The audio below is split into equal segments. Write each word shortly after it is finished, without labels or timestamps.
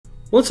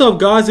What's up,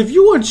 guys? If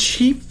you want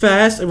cheap,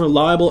 fast, and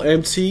reliable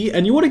MT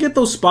and you want to get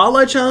those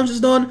spotlight challenges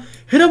done,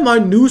 hit up my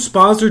new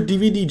sponsor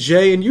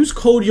DVDJ and use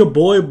code your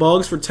boy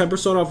Bugz for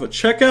 10% off at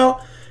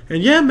checkout.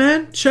 And yeah,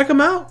 man, check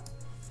them out.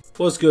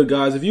 What's good,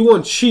 guys? If you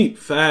want cheap,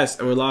 fast,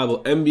 and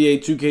reliable NBA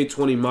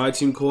 2K20 My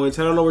Team coins,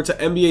 head on over to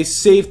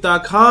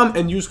NBASafe.com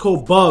and use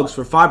code Bugz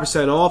for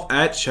 5% off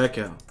at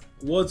checkout.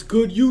 What's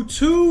good,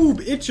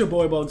 YouTube? It's your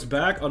boy Bugz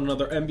back on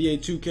another NBA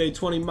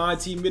 2K20 My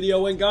Team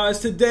video. And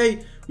guys,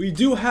 today we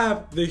do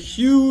have the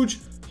huge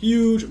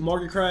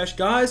market crash.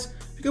 Guys,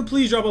 if you could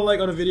please drop a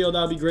like on the video,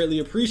 that would be greatly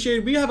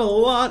appreciated. We have a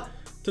lot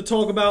to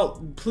talk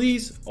about.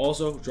 Please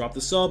also drop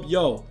the sub.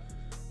 Yo,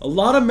 a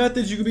lot of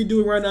methods you could be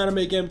doing right now to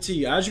make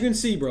MT. As you can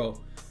see, bro,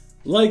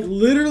 like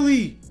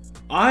literally,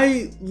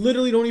 I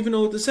literally don't even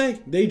know what to say.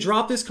 They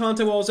dropped this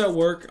content while I was at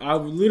work. I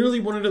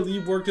literally wanted to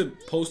leave work to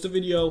post a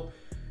video.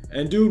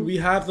 And dude, we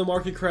have the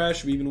market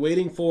crash we've been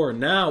waiting for.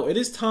 Now, it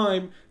is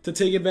time to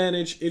take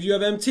advantage. If you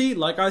have MT,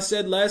 like I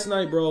said last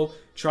night, bro,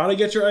 try to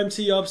get your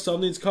MT up.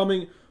 Something's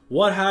coming.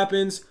 What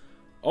happens?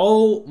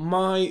 Oh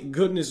my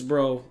goodness,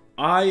 bro.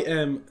 I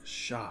am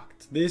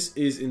shocked. This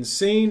is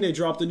insane. They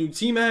dropped a new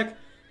T-Mac.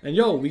 And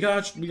yo, we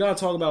gotta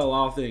talk about a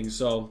lot of things.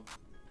 So,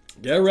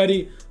 get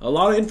ready. A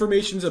lot of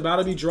information's about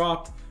to be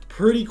dropped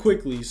pretty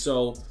quickly.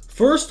 So,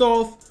 first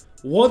off,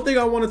 one thing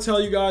I want to tell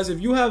you guys,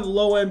 if you have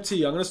low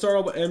MT, I'm going to start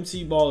off with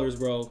MT ballers,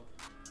 bro.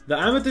 The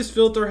amethyst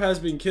filter has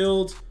been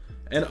killed,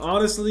 and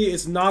honestly,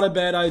 it's not a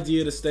bad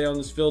idea to stay on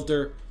this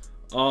filter.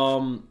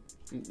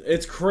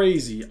 It's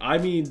crazy. I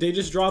mean, they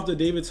just dropped a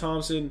David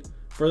Thompson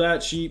for that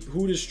cheap,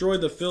 who destroyed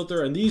the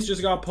filter, and these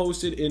just got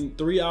posted in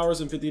 3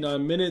 hours and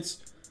 59 minutes.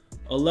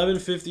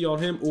 1150 on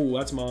him. Ooh,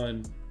 that's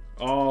mine.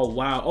 Oh,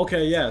 wow.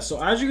 Okay, yeah.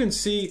 So as you can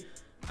see,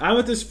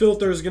 amethyst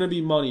filter is going to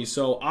be money.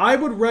 So I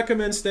would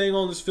recommend staying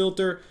on this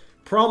filter.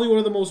 Probably one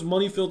of the most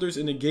money filters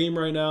in the game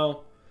right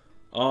now.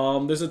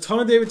 There's a ton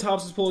of David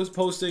Thompson's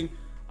posting.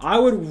 I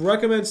would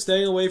recommend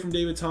staying away from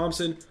David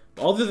Thompson.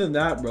 Other than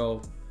that,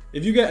 bro,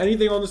 if you get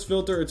anything on this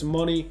filter, it's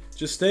money.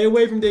 Just stay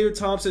away from David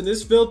Thompson.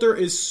 This filter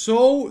is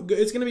so good.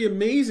 It's going to be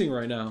amazing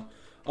right now.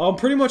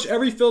 Pretty much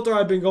every filter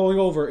I've been going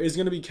over is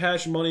going to be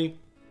cash money.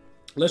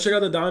 Let's check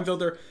out the dime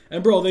filter.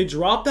 And bro, they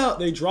dropped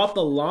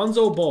the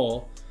Lonzo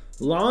Ball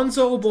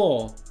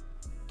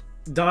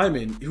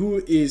diamond,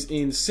 who is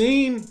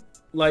insane.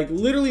 Like,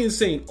 literally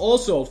insane.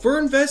 Also, for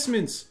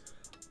investments,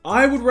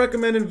 I would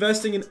recommend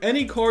investing in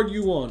any card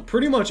you want.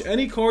 Pretty much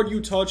any card you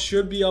touch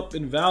should be up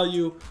in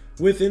value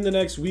within the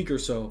next week or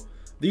so.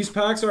 These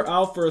packs are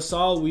out for a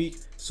solid week,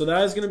 so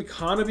that is going to be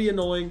kind of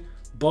annoying.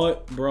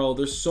 But, bro,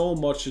 there's so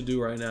much to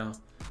do right now.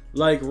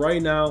 Like,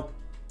 right now,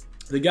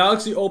 the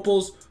Galaxy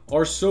Opals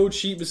are so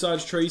cheap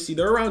besides Tracy.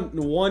 They're around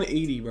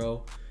 180,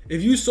 bro.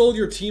 If you sold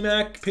your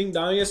T-Mac Pink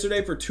Diamond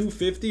yesterday for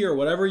 250 or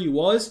whatever he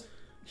was,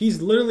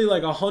 he's literally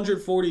like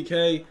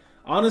 140k.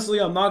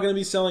 Honestly, I'm not going to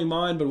be selling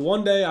mine, but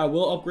one day I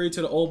will upgrade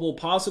to the Opal,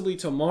 possibly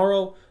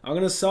tomorrow. I'm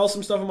going to sell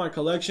some stuff in my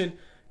collection,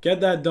 get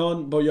that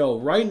done. But yo,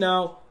 right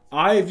now,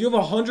 if you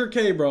have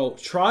 100k, bro,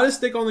 try to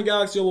stick on the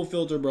Galaxy Opal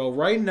filter, bro.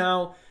 Right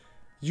now,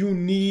 you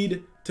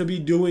need to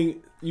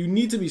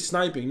be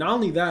sniping. Not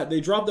only that, they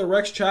dropped the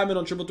Rex Chapman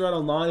on Triple Threat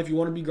Online if you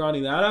want to be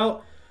grinding that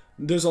out.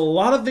 There's a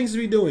lot of things to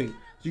be doing.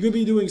 You could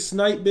be doing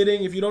snipe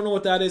bidding. If you don't know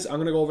what that is, I'm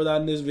going to go over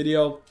that in this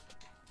video.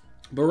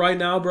 But right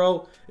now,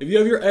 bro, if you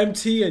have your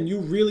MT and you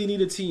really need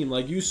a team,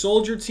 like you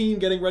sold your team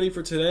getting ready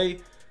for today,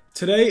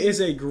 today is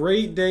a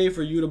great day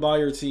for you to buy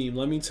your team.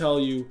 Let me tell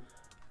you,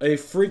 a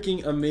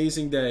freaking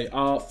amazing day.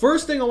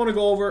 First thing I want to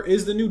go over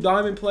is the new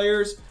diamond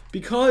players,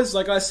 because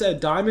like I said,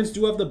 diamonds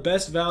do have the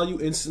best value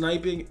in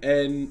sniping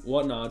and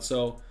whatnot.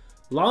 So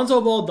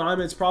Lonzo Ball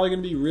diamond is probably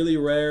going to be really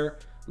rare.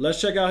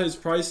 Let's check out his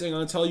pricing. I'm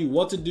going to tell you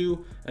what to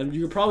do, and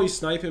you could probably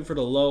snipe him for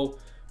the low.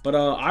 But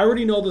I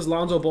already know this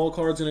Lonzo Ball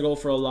card is going to go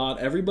for a lot.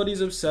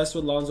 Everybody's obsessed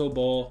with Lonzo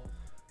Ball.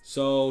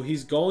 So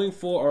he's going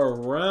for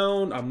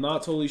around, I'm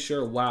not totally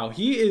sure. Wow,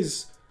 he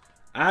is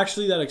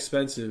actually that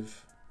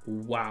expensive.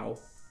 Wow.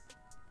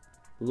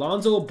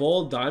 Lonzo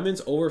Ball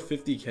diamonds over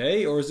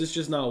 50k? Or is this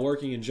just not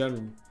working in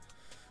general?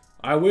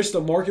 I wish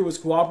the market was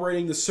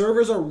cooperating. The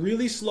servers are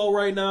really slow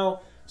right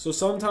now. So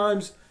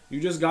sometimes you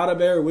just got to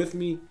bear with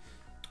me.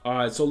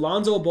 Alright, so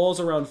Lonzo Ball's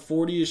around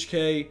 40-ish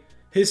K.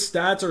 His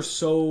stats are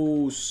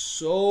so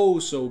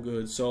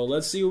good. So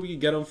let's see what we can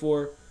get him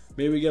for.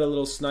 Maybe we get a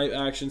little snipe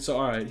action. So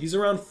alright, he's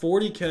around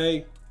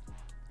 40k.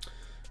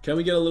 Can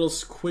we get a little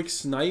quick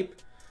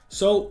snipe?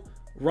 So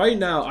right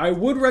now, I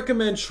would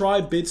recommend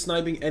try bid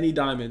sniping any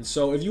diamond.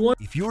 So if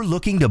you're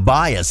looking to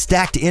buy a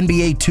stacked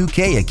NBA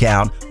 2K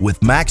account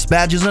with max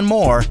badges and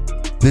more,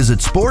 visit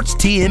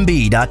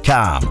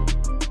sportstnb.com.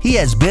 He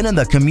has been in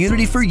the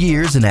community for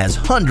years and has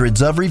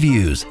hundreds of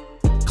reviews.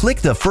 Click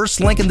the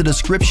first link in the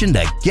description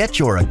to get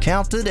your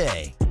account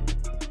today.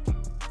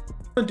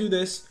 Do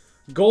this.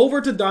 Go over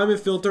to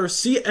Diamond Filter.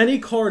 See any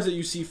cards that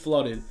you see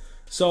flooded.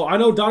 So I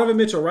know Donovan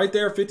Mitchell right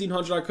there,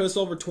 1500. I could have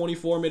sold for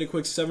 24, made a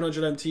quick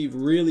 700 MT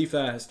really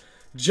fast.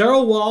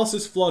 Gerald Wallace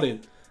is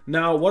flooded.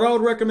 Now, what I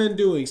would recommend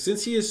doing,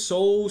 since he is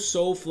so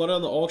flooded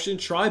on the auction,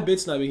 try bid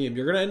sniping him.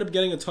 You're going to end up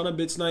getting a ton of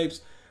bid snipes.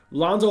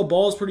 Lonzo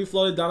Ball is pretty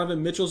flooded.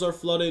 Donovan Mitchell's are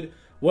flooded.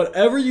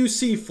 Whatever you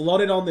see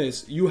flooded on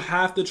this, you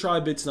have to try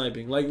bid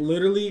sniping. Like,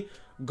 literally,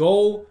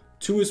 go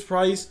to his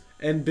price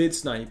and bid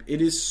snipe.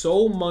 It is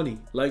so money.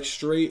 Like,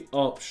 straight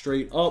up,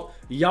 straight up.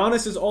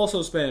 Giannis is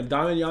also spam.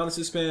 Diamond Giannis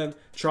is spam.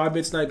 Try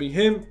bid sniping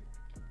him.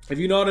 If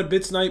you know how to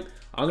bid snipe,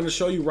 I'm going to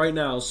show you right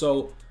now.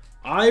 So,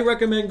 I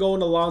recommend going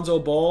to Lonzo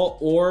Ball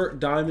or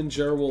Diamond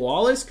Gerald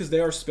Wallace because they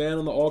are spam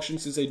on the auction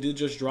since they did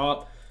just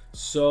drop.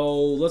 So,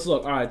 let's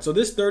look. All right, so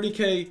this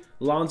 30K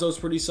Lonzo is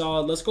pretty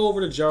solid. Let's go over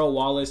to Gerald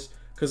Wallace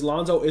because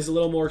Lonzo is a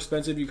little more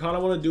expensive. You kind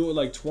of want to do it with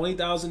like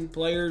 20,000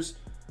 players.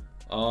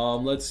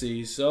 Let's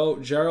see. So,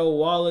 Gerald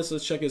Wallace,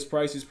 let's check his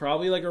price. He's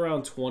probably like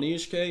around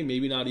 20-ish K,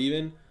 maybe not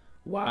even.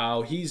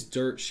 Wow, he's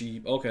dirt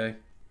cheap. Okay.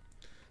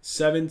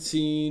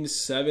 17,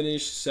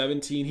 7-ish,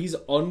 17. He's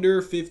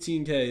under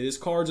 15K. This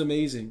card's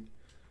amazing.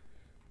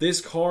 This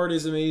card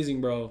is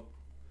amazing, bro.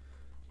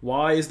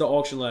 Why is the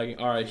auction lagging?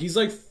 All right, he's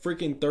like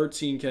freaking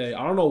 13K.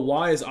 I don't know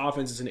why his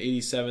offense is an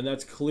 87.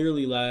 That's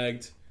clearly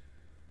lagged.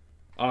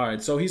 All right,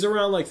 so he's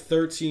around like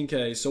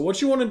 13K. So what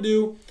you want to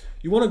do,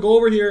 you want to go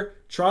over here,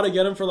 try to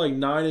get him for like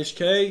 9-ish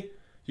K.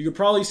 You could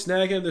probably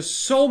snag him. There's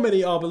so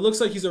many up. It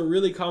looks like he's a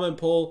really common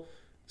pull.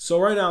 So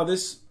right now,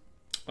 this,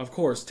 of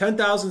course,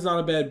 10,000 is not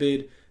a bad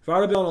bid. If I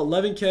were to bid on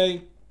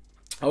 11K,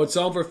 I would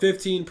sell him for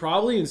 15,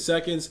 probably in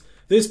seconds.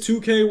 This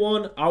 2K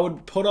one, I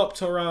would put up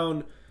to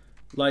around,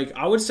 like,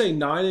 I would say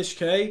 9-ish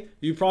K.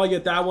 You'd probably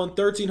get that one.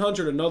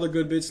 1,300, another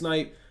good bid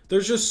snipe.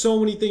 There's just so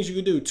many things you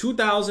could do.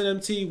 2,000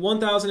 MT,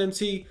 1,000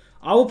 MT.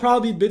 I will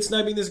probably be bid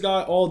sniping this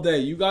guy all day.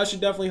 You guys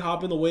should definitely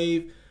hop in the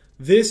wave.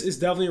 This is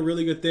definitely a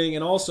really good thing.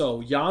 And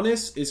also,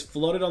 Giannis is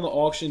flooded on the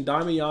auction.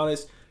 Diamond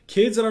Giannis.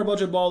 Kids that are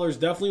budget ballers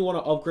definitely want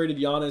to upgrade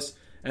Giannis.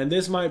 And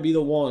this might be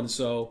the one.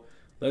 So,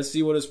 let's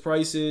see what his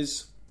price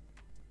is.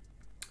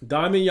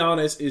 Diamond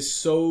Giannis is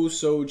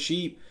so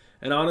cheap.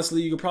 And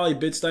honestly, you could probably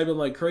bid snipe him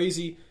like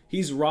crazy.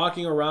 He's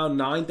rocking around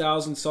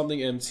 9,000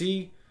 something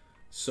MT.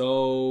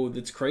 So,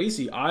 that's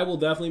crazy. I will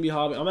definitely be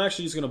hopping. I'm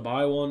actually just going to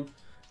buy one.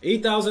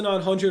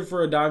 8,900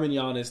 for a Diamond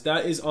Giannis.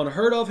 That is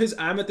unheard of. His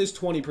Amethyst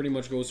 20 pretty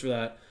much goes for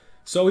that.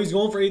 So, he's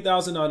going for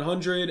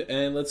 8,900.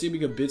 And let's see if we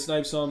can bid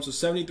snipe some. So,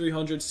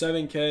 7,300,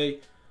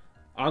 7K.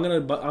 I'm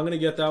gonna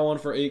get that one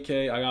for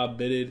 8K. I got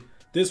bidded.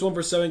 This one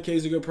for 7K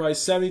is a good price,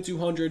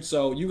 7,200.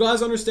 So you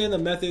guys understand the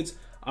methods.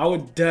 I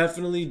would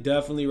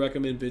definitely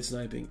recommend bid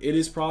sniping. It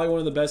is probably one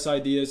of the best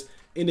ideas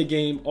in the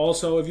game.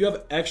 Also, if you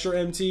have extra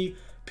MT,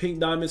 pink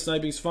diamond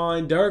sniping is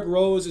fine. Derrick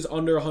Rose is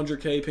under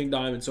 100K pink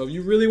diamond. So if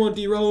you really want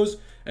D Rose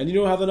and you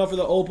don't have enough of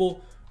the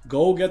opal,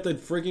 go get the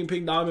freaking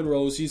pink diamond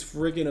Rose. He's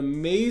freaking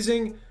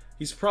amazing.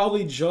 He's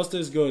probably just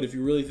as good if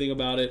you really think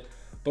about it.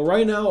 But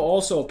right now,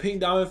 also, pink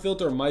diamond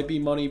filter might be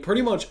money.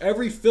 Pretty much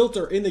every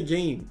filter in the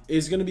game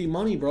is going to be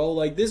money, bro.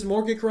 Like, this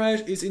market crash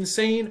is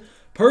insane.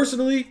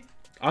 Personally,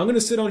 I'm going to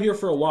sit on here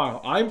for a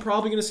while. I'm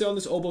probably going to sit on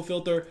this opal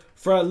filter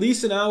for at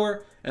least an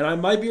hour, and I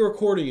might be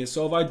recording it.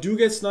 So if I do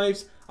get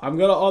snipes, I'm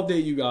going to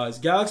update you guys.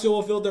 Galaxy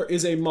opal filter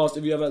is a must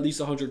if you have at least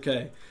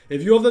 100K.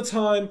 If you have the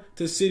time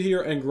to sit here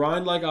and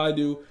grind like I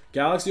do,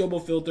 Galaxy opal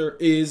filter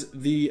is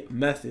the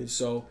method.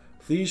 So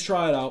please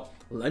try it out.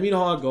 Let me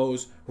know how it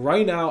goes.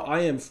 Right now,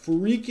 I am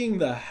freaking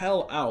the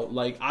hell out.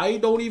 Like, I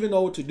don't even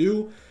know what to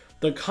do.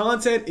 The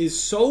content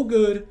is so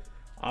good.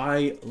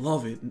 I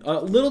love it.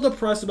 A little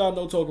depressed about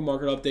no token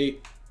market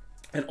update.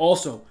 And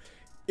also,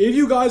 if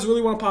you guys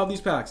really want to pop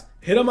these packs,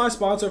 hit up my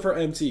sponsor for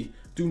MT.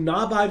 Do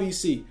not buy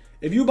VC.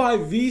 If you buy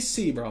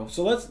VC, bro.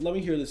 So let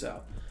me hear this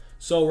out.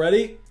 So,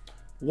 ready?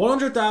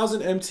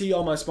 100,000 MT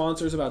on my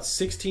sponsor is about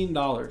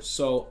 $16.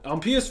 So,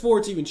 on PS4,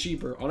 it's even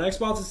cheaper. On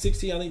Xbox, it's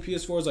 16. I think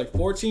PS4 is like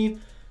 14.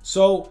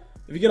 So,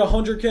 if you get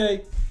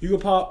 100K, you can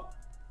pop,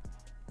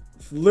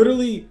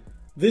 literally,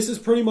 this is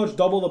pretty much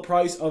double the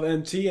price of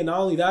MT. And not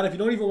only that, if you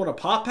don't even want to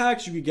pop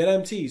packs, you could get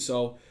MT.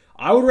 So,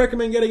 I would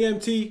recommend getting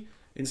MT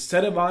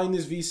instead of buying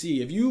this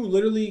VC. If you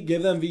literally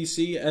give them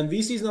VC, and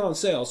VC is not on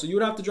sale, so you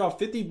would have to drop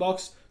 50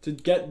 bucks to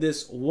get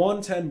this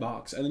 110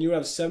 box. And then you would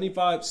have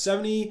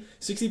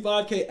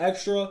 65K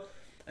extra.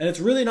 And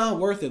it's really not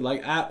worth it,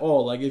 like, at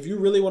all. Like, if you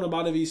really want to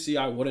buy the VC,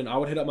 I wouldn't. I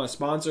would hit up my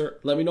sponsor.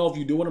 Let me know if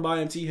you do want to buy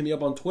MT. Hit me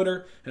up on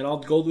Twitter, and I'll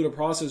go through the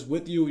process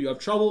with you if you have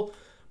trouble.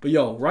 But,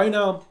 yo, right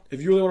now,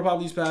 if you really want to pop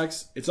these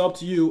packs, it's up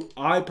to you.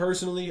 I,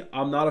 personally,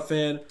 I'm not a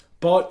fan.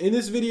 But in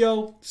this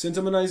video, since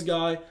I'm a nice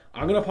guy,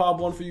 I'm going to pop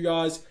one for you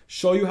guys,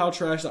 show you how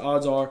trash the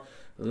odds are.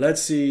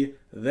 Let's see.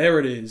 There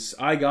it is.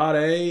 I got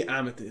a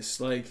Amethyst.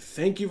 Like,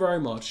 thank you very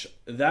much.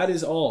 That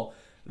is all.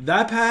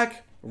 That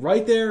pack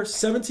right there,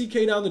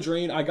 70K down the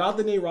drain. I got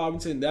the Nate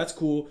Robinson. That's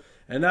cool.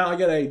 And now I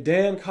get a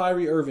damn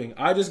Kyrie Irving.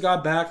 I just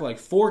got back like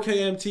 4K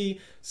MT,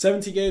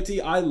 17K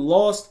MT. I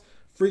lost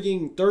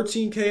freaking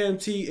 13K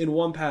MT in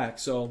one pack.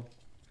 So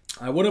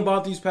I wouldn't have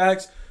bought these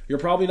packs. You're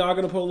probably not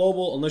going to put a low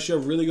ball unless you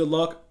have really good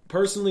luck.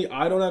 Personally,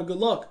 I don't have good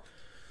luck.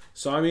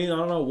 So, I mean, I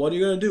don't know. What are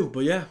you going to do?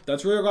 But, yeah,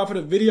 that's really what I got for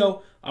the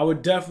video. I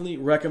would definitely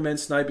recommend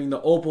sniping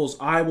the opals.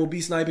 I will be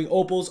sniping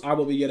opals. I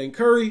will be getting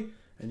Curry.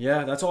 And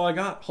yeah, that's all I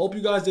got. Hope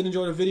you guys did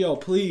enjoy the video.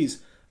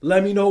 Please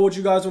let me know what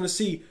you guys want to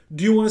see.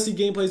 Do you want to see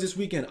gameplays this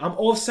weekend? I'm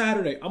off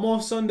Saturday. I'm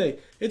off Sunday.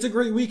 It's a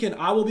great weekend.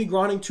 I will be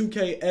grinding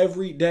 2K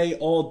every day,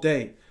 all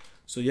day.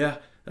 So yeah,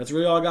 that's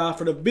really all I got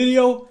for the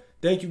video.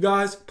 Thank you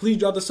guys. Please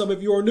drop the sub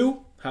if you are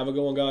new. Have a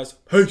good one, guys.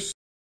 Peace.